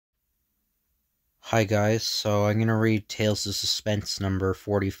Hi guys, so I'm going to read Tales of Suspense number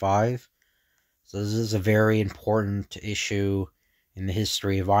 45. So this is a very important issue in the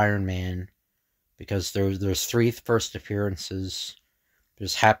history of Iron Man because there's three first appearances.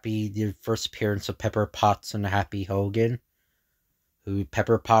 There's the first appearance of Pepper Potts and Happy Hogan, who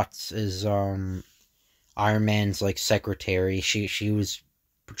Pepper Potts is Iron Man's secretary. She was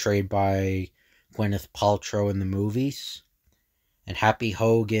portrayed by Gwyneth Paltrow in the movies, and Happy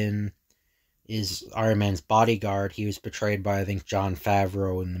Hogan is Iron Man's bodyguard. He was portrayed by, I think, Jon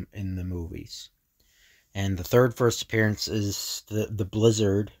Favreau in the movies. And the third first appearance is the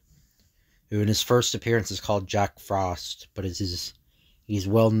Blizzard, who in his first appearance is called Jack Frost, but he's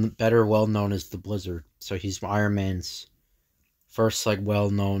better known as the Blizzard. So he's Iron Man's first well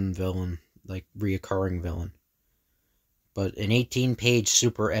known villain, reoccurring villain. But an 18-page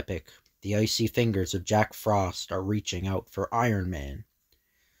super epic, the icy fingers of Jack Frost are reaching out for Iron Man.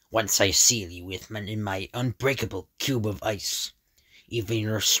 Once I seal you in my unbreakable cube of ice, even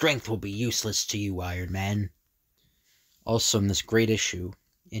your strength will be useless to you, Iron Man. Also in this great issue,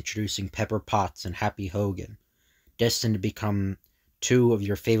 introducing Pepper Potts and Happy Hogan, destined to become two of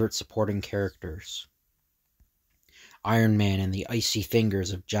your favorite supporting characters. Iron Man and the icy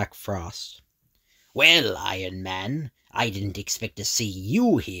fingers of Jack Frost. Well, Iron Man, I didn't expect to see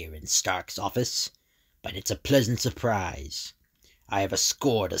you here in Stark's office, but it's a pleasant surprise. I have a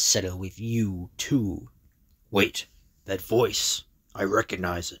score to settle with you, too. Wait, that voice. I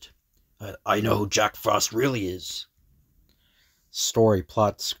recognize it. I know who Jack Frost really is. Story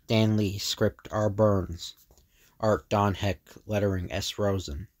plot Stan Lee, script R. Burns. Art Don Heck, lettering S.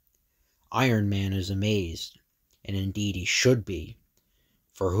 Rosen. Iron Man is amazed, and indeed he should be.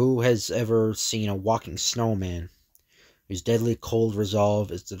 For who has ever seen a walking snowman, whose deadly cold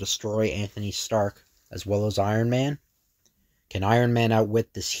resolve is to destroy Anthony Stark as well as Iron Man? Can Iron Man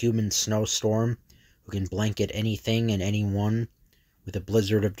outwit this human snowstorm, who can blanket anything and anyone with a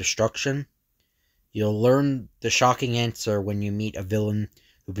blizzard of destruction? You'll learn the shocking answer when you meet a villain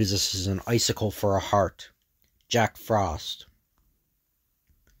who possesses an icicle for a heart, Jack Frost.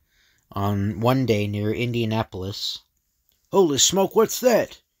 On one day near Indianapolis... Holy smoke, what's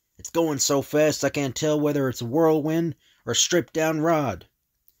that? It's going so fast I can't tell whether it's a whirlwind or a stripped-down rod.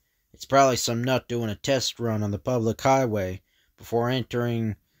 It's probably some nut doing a test run on the public highway before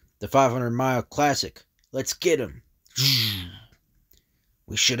entering the 500-mile classic. Let's get him.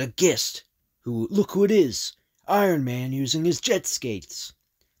 We should have guessed. Look who it is. Iron Man using his jet skates.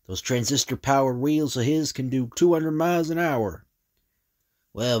 Those transistor-powered wheels of his can do 200 miles an hour.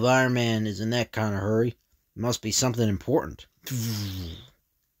 Well, if Iron Man is in that kind of hurry, it must be something important.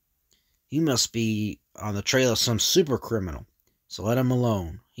 He must be on the trail of some super criminal, so let him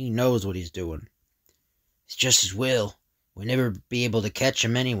alone. He knows what he's doing. It's just as well. We'll never be able to catch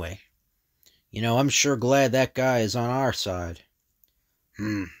him anyway. I'm sure glad that guy is on our side.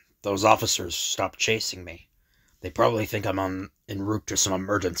 Those officers stopped chasing me. They probably think I'm en route to some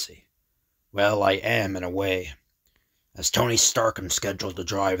emergency. Well, I am in a way. As Tony Stark, I'm scheduled to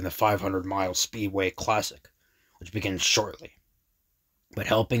drive in the 500-mile Speedway Classic, which begins shortly. But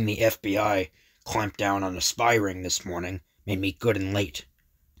helping the FBI clamp down on a spy ring this morning made me good and late.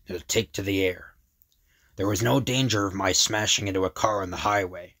 To take to the air. There was no danger of my smashing into a car on the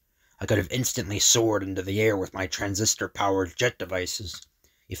highway. I could have instantly soared into the air with my transistor-powered jet devices,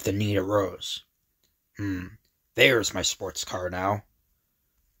 if the need arose. There's my sports car now.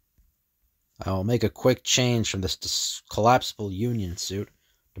 I'll make a quick change from this collapsible Union suit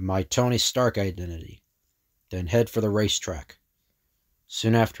to my Tony Stark identity, then head for the racetrack.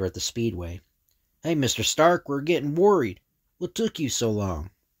 Soon after, at the Speedway. Hey, Mr. Stark, we're getting worried. What took you so long?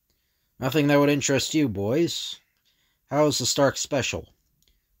 Nothing that would interest you, boys. How's the Stark special?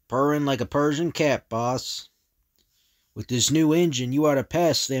 Purring like a Persian cat, boss. With this new engine, you ought to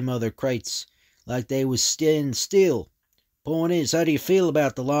pass them other crates like they was standing still. Point is, how do you feel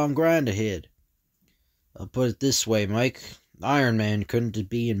about the long grind ahead? I'll put it this way, Mike. Iron Man couldn't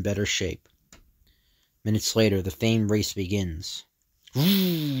be in better shape. Minutes later, the famed race begins.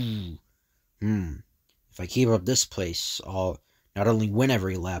 If I keep up this pace, I'll not only win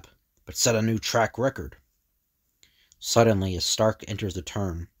every lap, but set a new track record. Suddenly, as Stark enters the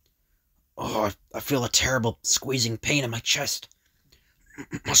turn, I feel a terrible squeezing pain in my chest.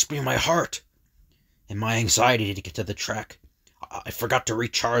 It must be my heart. In my anxiety to get to the track, I forgot to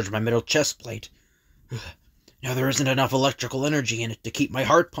recharge my middle chest plate. Now there isn't enough electrical energy in it to keep my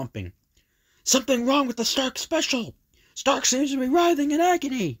heart pumping. Something wrong with the Stark special. Stark seems to be writhing in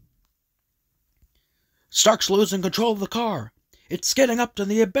agony. Stark's losing control of the car. It's getting up to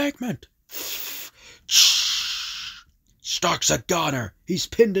the embankment. Stark's a goner. He's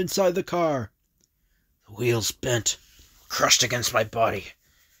pinned inside the car. The wheel's bent, crushed against my body.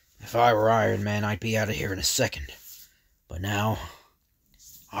 If I were Iron Man, I'd be out of here in a second. But now,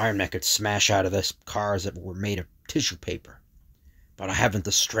 Iron Man could smash out of this cars that were made of tissue paper. But I haven't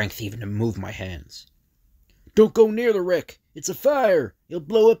the strength even to move my hands. Don't go near the wreck. It's a fire. It'll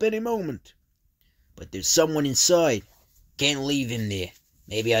blow up any moment. But there's someone inside. Can't leave him there.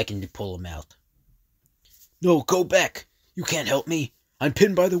 Maybe I can pull him out. No, go back. You can't help me. I'm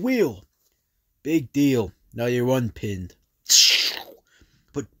pinned by the wheel. Big deal. Now you're unpinned.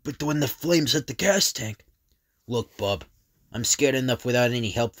 But when the flames hit the gas tank. Look, bub. I'm scared enough without any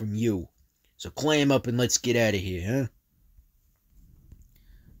help from you. So climb up and let's get out of here, huh?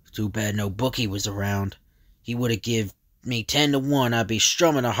 Too bad no bookie was around. He would have give me 10 to 1. I'd be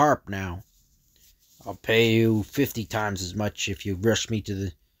strumming a harp now. I'll pay you 50 times as much if you rush me to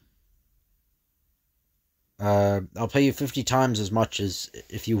the... I'll pay you 50 times as much as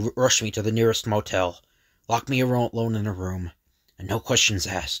if you rush me to the nearest motel. Lock me alone in a room. And no questions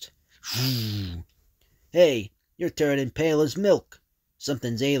asked. Hey, you're turning pale as milk.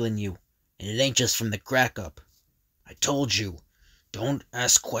 Something's ailing you. And it ain't just from the crack up. I told you. Don't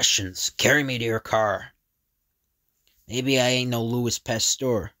ask questions. Carry me to your car. Maybe I ain't no Louis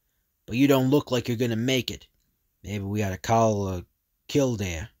Pasteur, but you don't look like you're gonna make it. Maybe we ought to call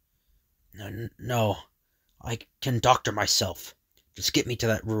Kildare. No, I can doctor myself. Just get me to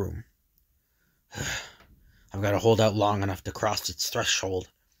that room. I've got to hold out long enough to cross its threshold.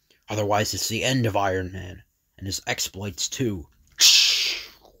 Otherwise, it's the end of Iron Man, and his exploits too.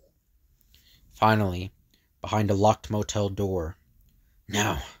 Finally, behind a locked motel door.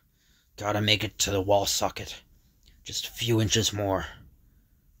 Now, gotta make it to the wall socket. Just a few inches more.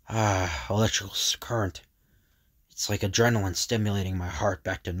 Electrical current. It's like adrenaline stimulating my heart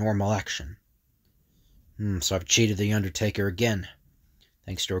back to normal action. So I've cheated the Undertaker again.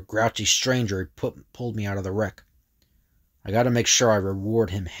 Thanks to a grouchy stranger who pulled me out of the wreck. I gotta make sure I reward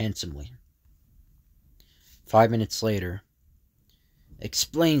him handsomely. 5 minutes later.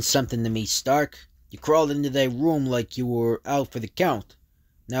 Explain something to me, Stark. You crawled into that room like you were out for the count.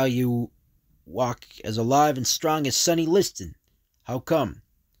 Now you walk as alive and strong as Sonny Liston. How come?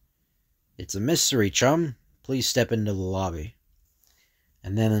 It's a mystery, chum. Please step into the lobby.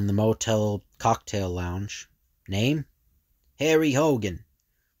 And then in the motel cocktail lounge. Name? Harry Hogan.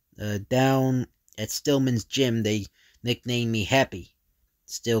 Down at Stillman's gym, they nicknamed me Happy.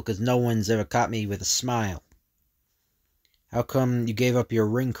 Still, 'cause no one's ever caught me with a smile. How come you gave up your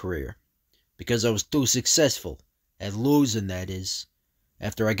ring career? Because I was too successful. At losing, that is.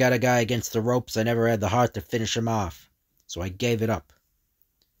 After I got a guy against the ropes, I never had the heart to finish him off. So I gave it up.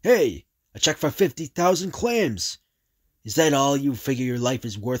 Hey! A check for 50,000 clams! Is that all you figure your life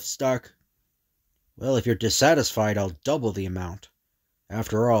is worth, Stark? Well, if you're dissatisfied, I'll double the amount.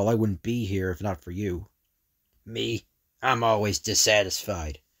 After all, I wouldn't be here if not for you. Me? I'm always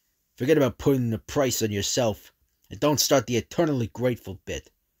dissatisfied. Forget about putting a price on yourself, and don't start the eternally grateful bit.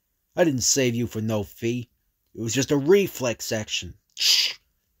 I didn't save you for no fee. It was just a reflex action. Shh!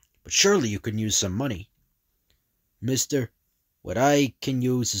 But surely you can use some money. Mister, what I can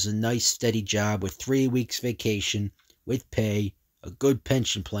use is a nice steady job with 3 weeks vacation, with pay, a good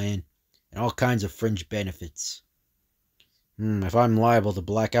pension plan, and all kinds of fringe benefits. If I'm liable to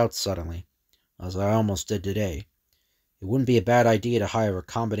black out suddenly, as I almost did today, it wouldn't be a bad idea to hire a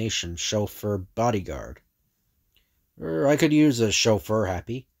combination chauffeur bodyguard. Or I could use a chauffeur,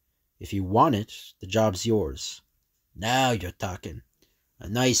 Happy. If you want it, the job's yours. Now you're talking. A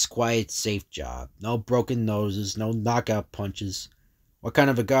nice, quiet, safe job. No broken noses, no knockout punches. What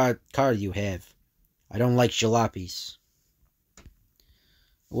kind of a car do you have? I don't like jalopies.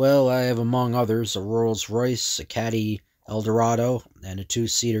 Well, I have among others a Rolls Royce, a Caddy Eldorado, and a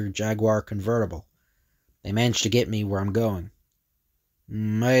 2-seater Jaguar convertible. They managed to get me where I'm going.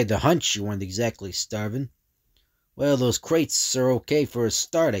 I had the hunch you weren't exactly starving. Well, those crates are okay for a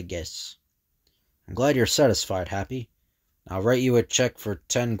start, I guess. I'm glad you're satisfied, Happy. I'll write you a check for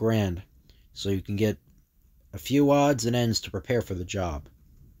 10 grand, so you can get a few odds and ends to prepare for the job.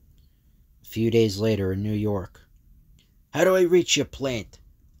 A few days later in New York. How do I reach your plant?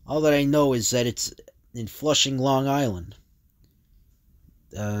 All that I know is that it's in Flushing, Long Island.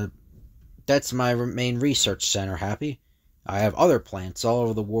 That's my main research center, Happy. I have other plants all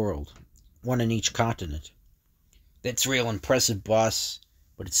over the world, one in each continent. That's real impressive, boss,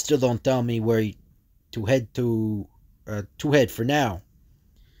 but it still don't tell me where to head for now.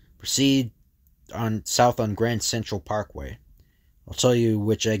 Proceed south on Grand Central Parkway. I'll tell you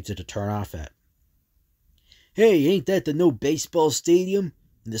which exit to turn off at. Hey, ain't that the new baseball stadium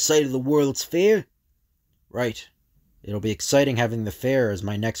in the site of the World's Fair? Right. It'll be exciting having the fair as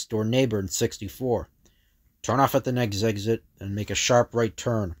my next door neighbor in 64. Turn off at the next exit and make a sharp right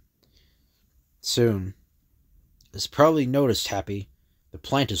turn. Soon. As probably noticed, Happy, the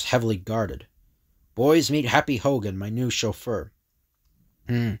plant is heavily guarded. Boys, meet Happy Hogan, my new chauffeur.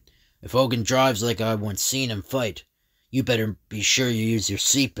 If Hogan drives like I once seen him fight, you better be sure you use your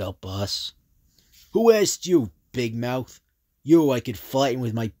seatbelt, boss. Who asked you, big mouth? You I could flatten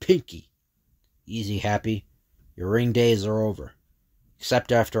with my pinky. Easy, Happy. Your ring days are over.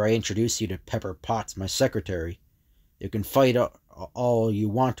 Except after I introduce you to Pepper Potts, my secretary. You can fight all you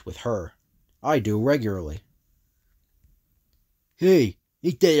want with her. I do regularly. Hey,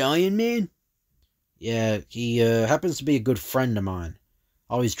 ain't that Iron Man? Yeah, he happens to be a good friend of mine.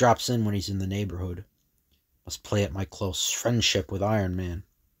 Always drops in when he's in the neighborhood. Must play at my close friendship with Iron Man.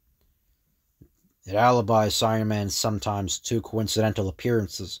 It alibis Iron Man's sometimes too coincidental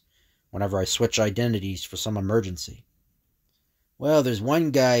appearances whenever I switch identities for some emergency. Well, there's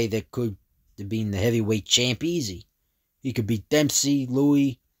one guy that could have been the heavyweight champ easy. He could beat Dempsey,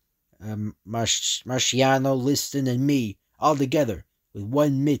 Louis, Marciano, Liston, and me all together with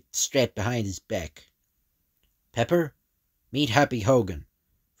one mitt strapped behind his back. Pepper, meet Happy Hogan.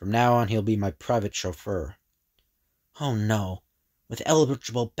 From now on, he'll be my private chauffeur. Oh no. With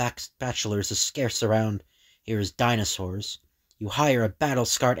eligible bachelors as scarce around here as dinosaurs, you hire a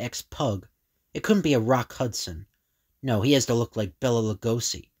battle-scarred ex-pug. It couldn't be a Rock Hudson. No, he has to look like Bela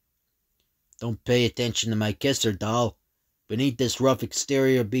Lugosi. Don't pay attention to my kisser, doll. Beneath this rough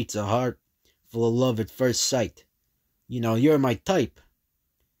exterior beats a heart full of love at first sight. You know, you're my type.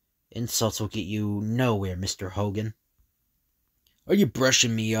 Insults will get you nowhere, Mr. Hogan. Are you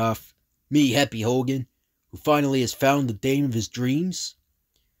brushing me off? Me, Happy Hogan, who finally has found the dame of his dreams?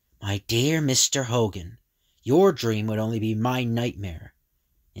 My dear Mr. Hogan, your dream would only be my nightmare.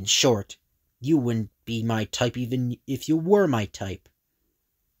 In short, you wouldn't be my type even if you were my type.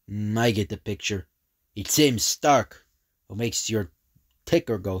 I get the picture. It's him, Stark, who makes your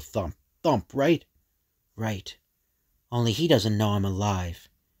ticker go thump, thump, right? Right. Only he doesn't know I'm alive.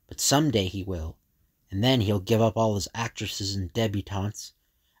 But someday he will. And then he'll give up all his actresses and debutantes,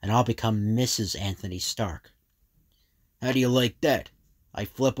 and I'll become Mrs. Anthony Stark. How do you like that? I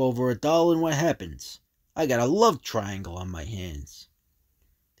flip over a doll and what happens? I got a love triangle on my hands.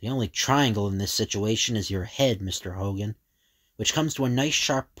 The only triangle in this situation is your head, Mr. Hogan, which comes to a nice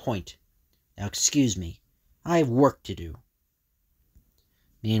sharp point. Now excuse me, I have work to do.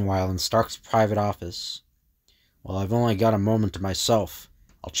 Meanwhile, in Stark's private office, well, I've only got a moment to myself.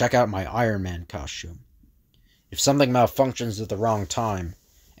 I'll check out my Iron Man costume. If something malfunctions at the wrong time,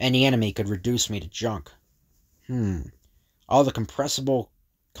 any enemy could reduce me to junk. All the compressible,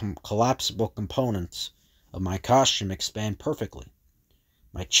 collapsible components of my costume expand perfectly.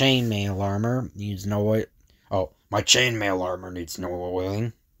 My chainmail armor needs no oil. My chainmail armor needs no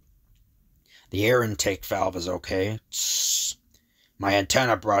oiling. The air intake valve is okay. My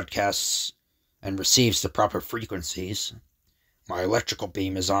antenna broadcasts and receives the proper frequencies. My electrical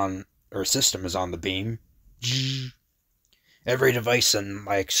beam is on, or system is on the beam. Every device in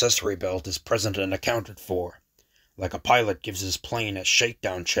my accessory belt is present and accounted for, like a pilot gives his plane a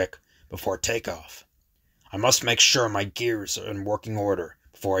shakedown check before takeoff. I must make sure my gears are in working order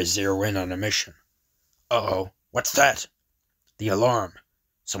before I zero in on a mission. Uh-oh, what's that? The alarm.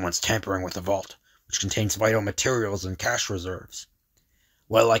 Someone's tampering with the vault, which contains vital materials and cash reserves.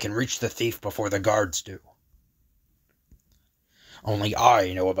 Well, I can reach the thief before the guards do. Only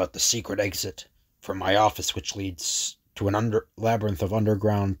I know about the secret exit from my office, which leads to an labyrinth of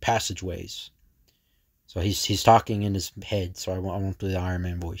underground passageways. So he's talking in his head, so I won't do the Iron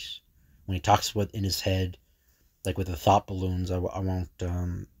Man voice. When he talks in his head, like with the thought balloons, I won't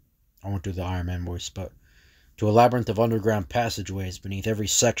do the Iron Man voice, but to a labyrinth of underground passageways beneath every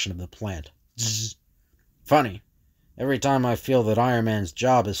section of the plant. Funny, every time I feel that Iron Man's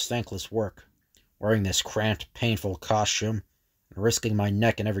job is thankless work, wearing this cramped, painful costume, and risking my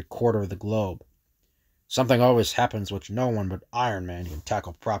neck in every quarter of the globe, something always happens which no one but Iron Man can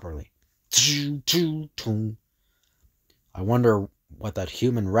tackle properly. I wonder what that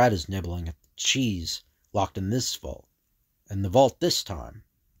human rat is nibbling at the cheese locked in this vault. In the vault this time.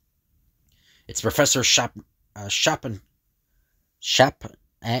 It's Professor Shapanka,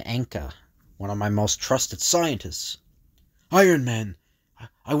 one of my most trusted scientists. Iron Man,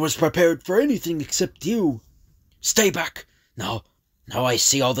 I was prepared for anything except you. Stay back. Now I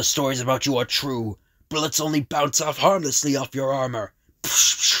see all the stories about you are true. Bullets only bounce off harmlessly off your armor.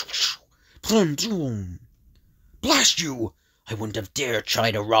 Blast you! I wouldn't have dared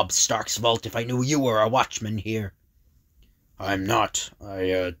try to rob Stark's vault if I knew you were a watchman here. I'm not.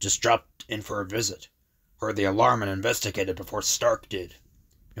 I just dropped in for a visit. Heard the alarm and investigated before Stark did.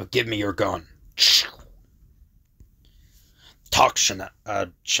 Now give me your gun. talk,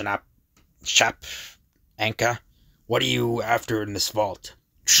 Chap Anka. What are you after in this vault?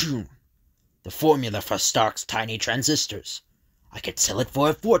 Phew. The formula for Stark's tiny transistors. I could sell it for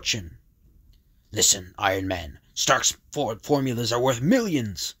a fortune. Listen, Iron Man, Stark's formulas are worth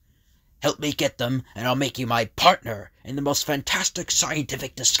millions. Help me get them, and I'll make you my partner in the most fantastic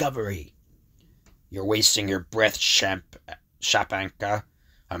scientific discovery. You're wasting your breath, Shapanka.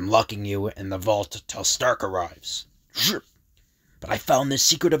 I'm locking you in the vault till Stark arrives. But I found the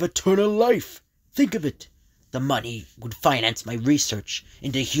secret of eternal life. Think of it. The money would finance my research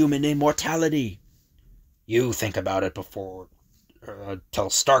into human immortality. You think about it before till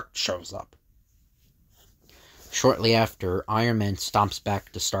Stark shows up. Shortly after, Iron Man stomps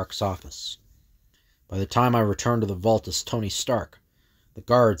back to Stark's office. By the time I return to the vault as Tony Stark, the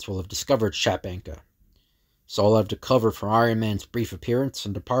guards will have discovered Shapanka. So I'll have to cover for Iron Man's brief appearance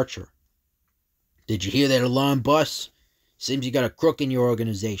and departure. Did you hear that alarm, boss? Seems you got a crook in your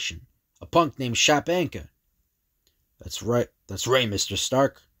organization. A punk named Shapanka. That's right, Mr.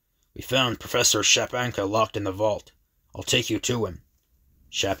 Stark. We found Professor Shapanka locked in the vault. I'll take you to him.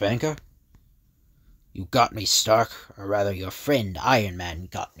 Shapanka? You got me, Stark, or rather your friend Iron Man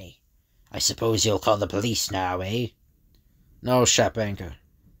got me. I suppose you'll call the police now, eh? No, Shapanka.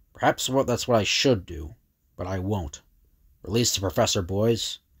 Perhaps that's what I should do, but I won't. Release the professor,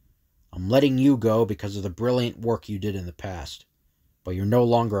 boys. I'm letting you go because of the brilliant work you did in the past, but you're no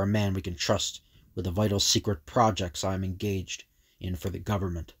longer a man we can trust with the vital secret projects I'm engaged in for the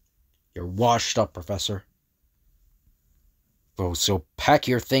government. You're washed up, Professor. Oh, so pack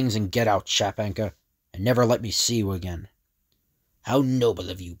your things and get out, Shapanka, and never let me see you again. How noble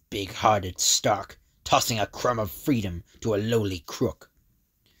of you, big-hearted Stark, tossing a crumb of freedom to a lowly crook.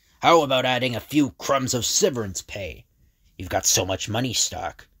 How about adding a few crumbs of severance pay? You've got so much money,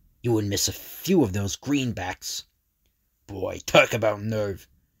 Stark. You wouldn't miss a few of those greenbacks. Boy, talk about nerve.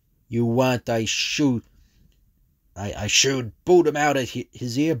 You want I should boot him out of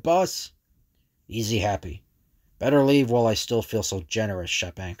his ear, boss? Easy, Happy. Better leave while I still feel so generous,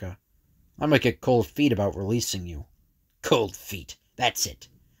 Shapanka. I might get cold feet about releasing you. Cold feet, that's it.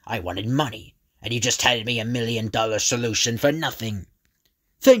 I wanted money, and you just handed me $1 million solution for nothing.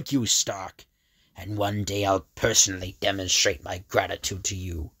 Thank you, Stark. And one day I'll personally demonstrate my gratitude to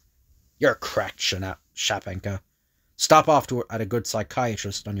you. You're cracked, Shapanka. Stop off at a good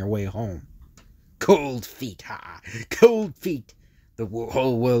psychiatrist on your way home. Cold feet, ha! Cold feet! The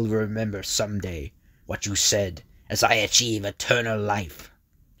whole world will remember someday what you said as I achieve eternal life.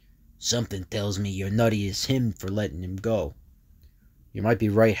 Something tells me you're nutty as him for letting him go. You might be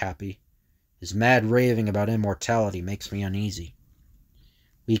right, Happy. His mad raving about immortality makes me uneasy.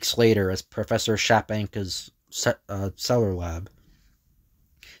 Weeks later, as Professor Shapanka's cellar lab.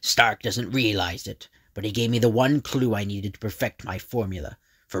 Stark doesn't realize it, but he gave me the one clue I needed to perfect my formula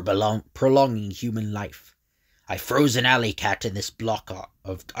for prolonging human life. I froze an alley cat in this block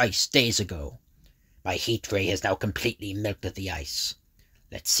of ice days ago. My heat ray has now completely melted the ice.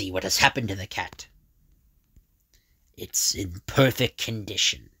 Let's see what has happened to the cat. It's in perfect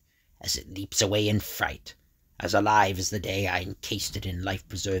condition, as it leaps away in fright, as alive as the day I encased it in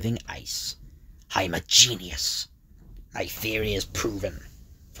life-preserving ice. I'm a genius. My theory is proven.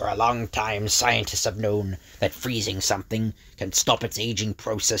 For a long time, scientists have known that freezing something can stop its aging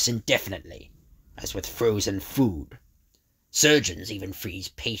process indefinitely, as with frozen food. Surgeons even freeze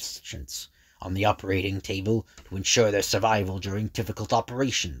patients on the operating table to ensure their survival during difficult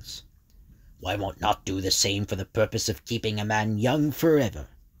operations. Why not do the same for the purpose of keeping a man young forever?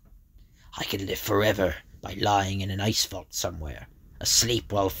 I could live forever by lying in an ice vault somewhere,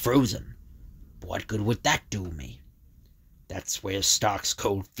 asleep while frozen. But what good would that do me? That's where Stark's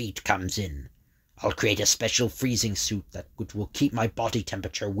cold feet comes in. I'll create a special freezing suit which will keep my body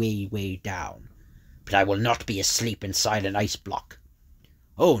temperature way, way down. But I will not be asleep inside an ice block.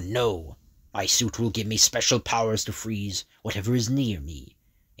 Oh no! My suit will give me special powers to freeze whatever is near me,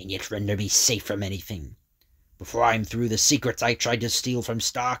 and yet render me safe from anything. Before I'm through, the secrets I tried to steal from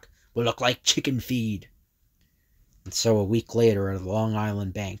Stark will look like chicken feed. And so a week later at a Long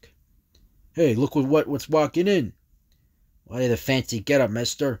Island bank. Hey, look what's walking in. Why the fancy get-up,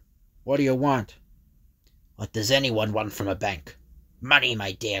 mister? What do you want? What does anyone want from a bank? Money,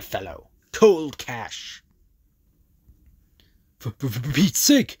 my dear fellow. Cold cash. For Pete's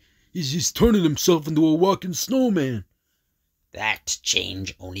sake, he's turning himself into a walking snowman. That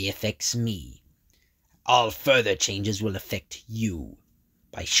change only affects me. All further changes will affect you.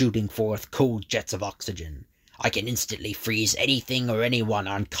 By shooting forth cold jets of oxygen, I can instantly freeze anything or anyone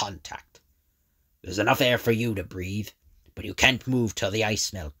on contact. There's enough air for you to breathe, but you can't move till the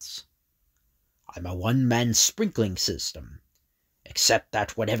ice melts. I'm a one-man sprinkling system. except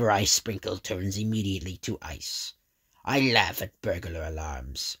that whatever I sprinkle turns immediately to ice. I laugh at burglar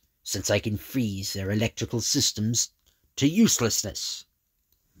alarms, since I can freeze their electrical systems to uselessness."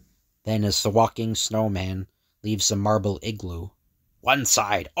 Then, as the walking snowman leaves the marble igloo, "One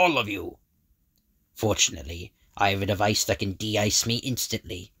side, all of you! Fortunately, I have a device that can de-ice me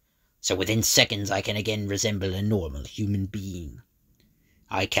instantly, so within seconds I can again resemble a normal human being.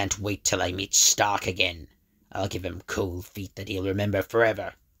 I can't wait till I meet Stark again. I'll give him cold feet that he'll remember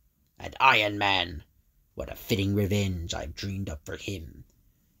forever. And Iron Man, what a fitting revenge I've dreamed up for him.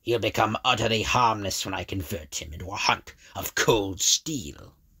 He'll become utterly harmless when I convert him into a hunk of cold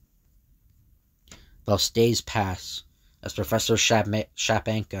steel." thus days pass, as Professor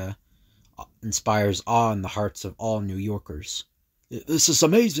Shapanka inspires awe in the hearts of all New Yorkers. "This is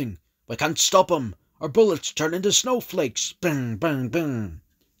amazing! We can't stop him! Our bullets turn into snowflakes! Bang, bang, bang!"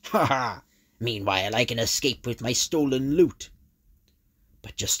 Ha ha! Meanwhile, I can escape with my stolen loot.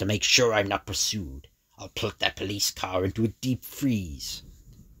 But just to make sure I'm not pursued, I'll plug that police car into a deep freeze.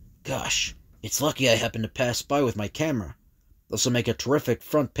 Gosh, it's lucky I happened to pass by with my camera. This'll make a terrific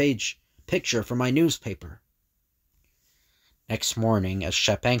front page picture for my newspaper. Next morning, as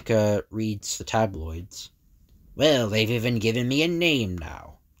Shapanka reads the tabloids, "Well, they've even given me a name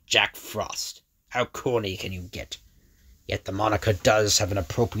now. Jack Frost. How corny can you get? Yet the moniker does have an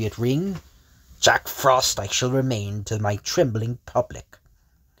appropriate ring. Jack Frost I shall remain to my trembling public.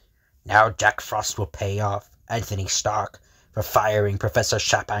 Now Jack Frost will pay off Anthony Stark for firing Professor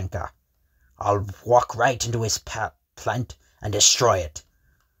Shapanka. I'll walk right into his plant and destroy it,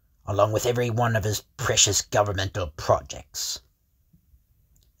 along with every one of his precious governmental projects."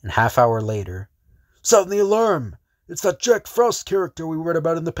 And half-hour later, "Sound the alarm! It's that Jack Frost character we read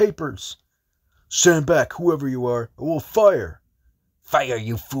about in the papers. Stand back, whoever you are, or we'll fire." "Fire,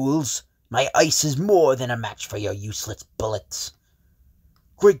 you fools! My ice is more than a match for your useless bullets."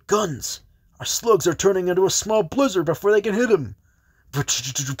 "Great guns! Our slugs are turning into a small blizzard before they can hit him."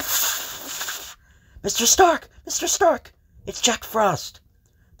 "Mr. Stark! Mr. Stark! It's Jack Frost!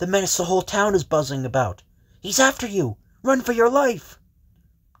 The menace the whole town is buzzing about. He's after you! Run for your life!"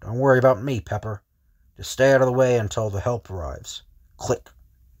 "Don't worry about me, Pepper. Just stay out of the way until the help arrives." Click.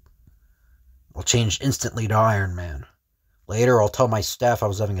 I'll change instantly to Iron Man. Later, I'll tell my staff I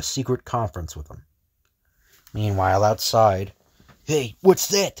was having a secret conference with them. Meanwhile, outside... "Hey, what's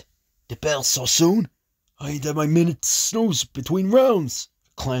that? The bell so soon? I ain't had my minute snooze between rounds."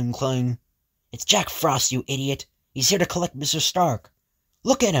 Clang, clang. "It's Jack Frost, you idiot! He's here to collect Mr. Stark.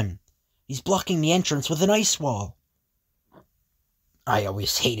 Look at him! He's blocking the entrance with an ice wall." "I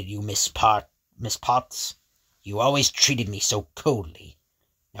always hated you, Miss Potts. You always treated me so coldly.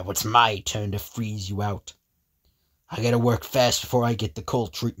 Now it's my turn to freeze you out. I gotta work fast before I get the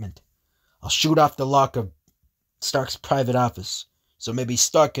cold treatment. I'll shoot off the lock of Stark's private office, so maybe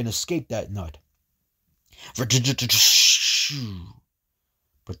Stark can escape that nut."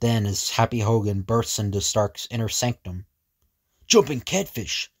 But then, as Happy Hogan bursts into Stark's inner sanctum... "Jumping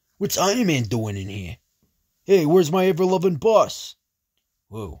catfish! What's Iron Man doing in here? Hey, where's my ever-loving boss?"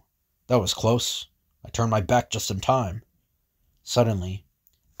 Whoa, that was close. I turned my back just in time. Suddenly...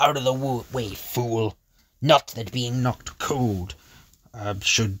 "Out of the way, fool! Not that being knocked cold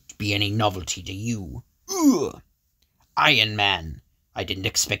should be any novelty to you. Ugh! Iron Man, I didn't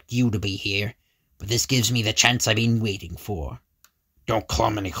expect you to be here, but this gives me the chance I've been waiting for." "Don't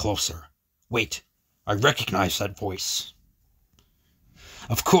come any closer. Wait, I recognize that voice."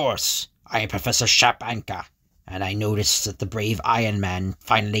 "Of course, I am Professor Shapanka, and I notice that the brave Iron Man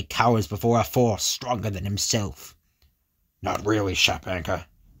finally cowers before a force stronger than himself." "Not really, Shapanka.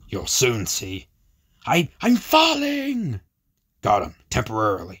 You'll soon see." I'm falling!" "Got him,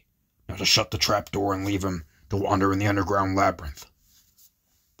 temporarily. Now to shut the trapdoor and leave him to wander in the underground labyrinth."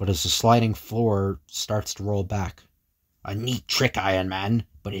 But as the sliding floor starts to roll back... "A neat trick, Iron Man,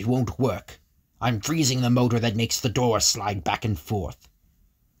 but it won't work. I'm freezing the motor that makes the door slide back and forth.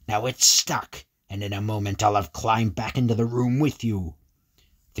 Now it's stuck, and in a moment I'll have climbed back into the room with you."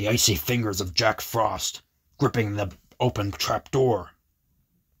 The icy fingers of Jack Frost, gripping the open trapdoor.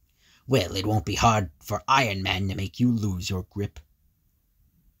 "Well, it won't be hard for Iron Man to make you lose your grip."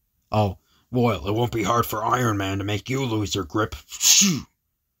 "Oh, well, it won't be hard for Iron Man to make you lose your grip." Shoo!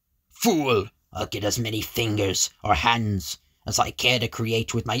 "Fool! I'll get as many fingers or hands as I care to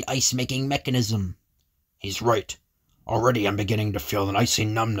create with my ice-making mechanism." He's right. Already I'm beginning to feel an icy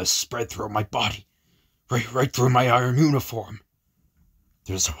numbness spread through my body, right through my iron uniform.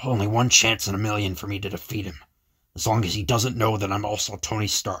 There's only one chance in a million for me to defeat him, as long as he doesn't know that I'm also Tony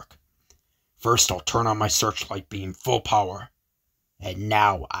Stark. First, I'll turn on my searchlight beam full power. And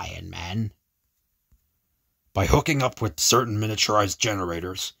now, Iron Man." By hooking up with certain miniaturized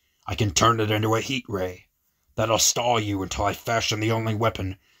generators, I can turn it into a heat ray. That'll stall you until I fashion the only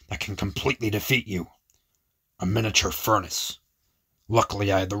weapon that can completely defeat you. A miniature furnace.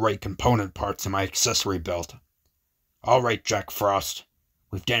 Luckily, I had the right component parts in my accessory belt. All right, Jack Frost.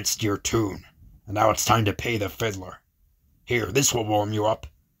 We've danced to your tune, and now it's time to pay the fiddler. Here, this will warm you up.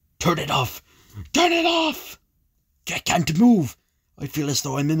 Turn it off! Turn it off! I can't move. I feel as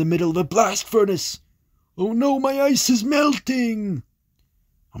though I'm in the middle of a blast furnace. Oh no, my ice is melting!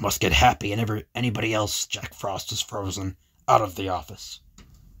 I must get Happy and anybody else Jack Frost is frozen out of the office.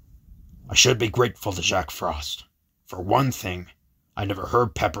 I should be grateful to Jack Frost. For one thing, I never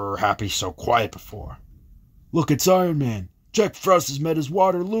heard Pepper or Happy so quiet before. Look, it's Iron Man. Jack Frost has met his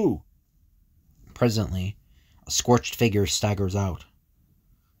Waterloo. Presently, a scorched figure staggers out.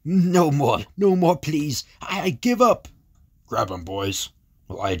 No more, please. I give up. Grab him, boys,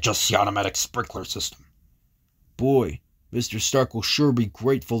 while I adjust the automatic sprinkler system. Boy, Mr. Stark will sure be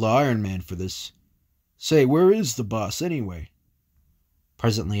grateful to Iron Man for this. Say, where is the boss, anyway?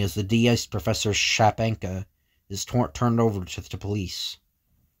 Presently, as the de-iced Professor Shapanka is turned over to the police.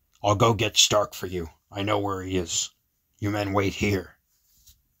 I'll go get Stark for you. I know where he is. You men wait here.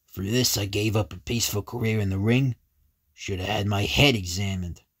 For this, I gave up a peaceful career in the ring. Should have had my head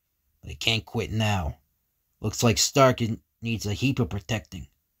examined. But I can't quit now. Looks like Stark needs a heap of protecting.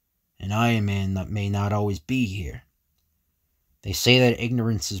 And Iron Man may not always be here. They say that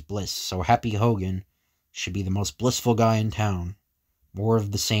ignorance is bliss, so Happy Hogan should be the most blissful guy in town. More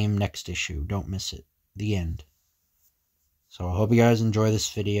of the same next issue. Don't miss it. The end. So I hope you guys enjoy this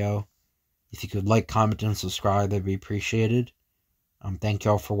video. If you could like, comment, and subscribe, that'd be appreciated. Thank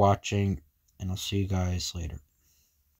y'all for watching, and I'll see you guys later.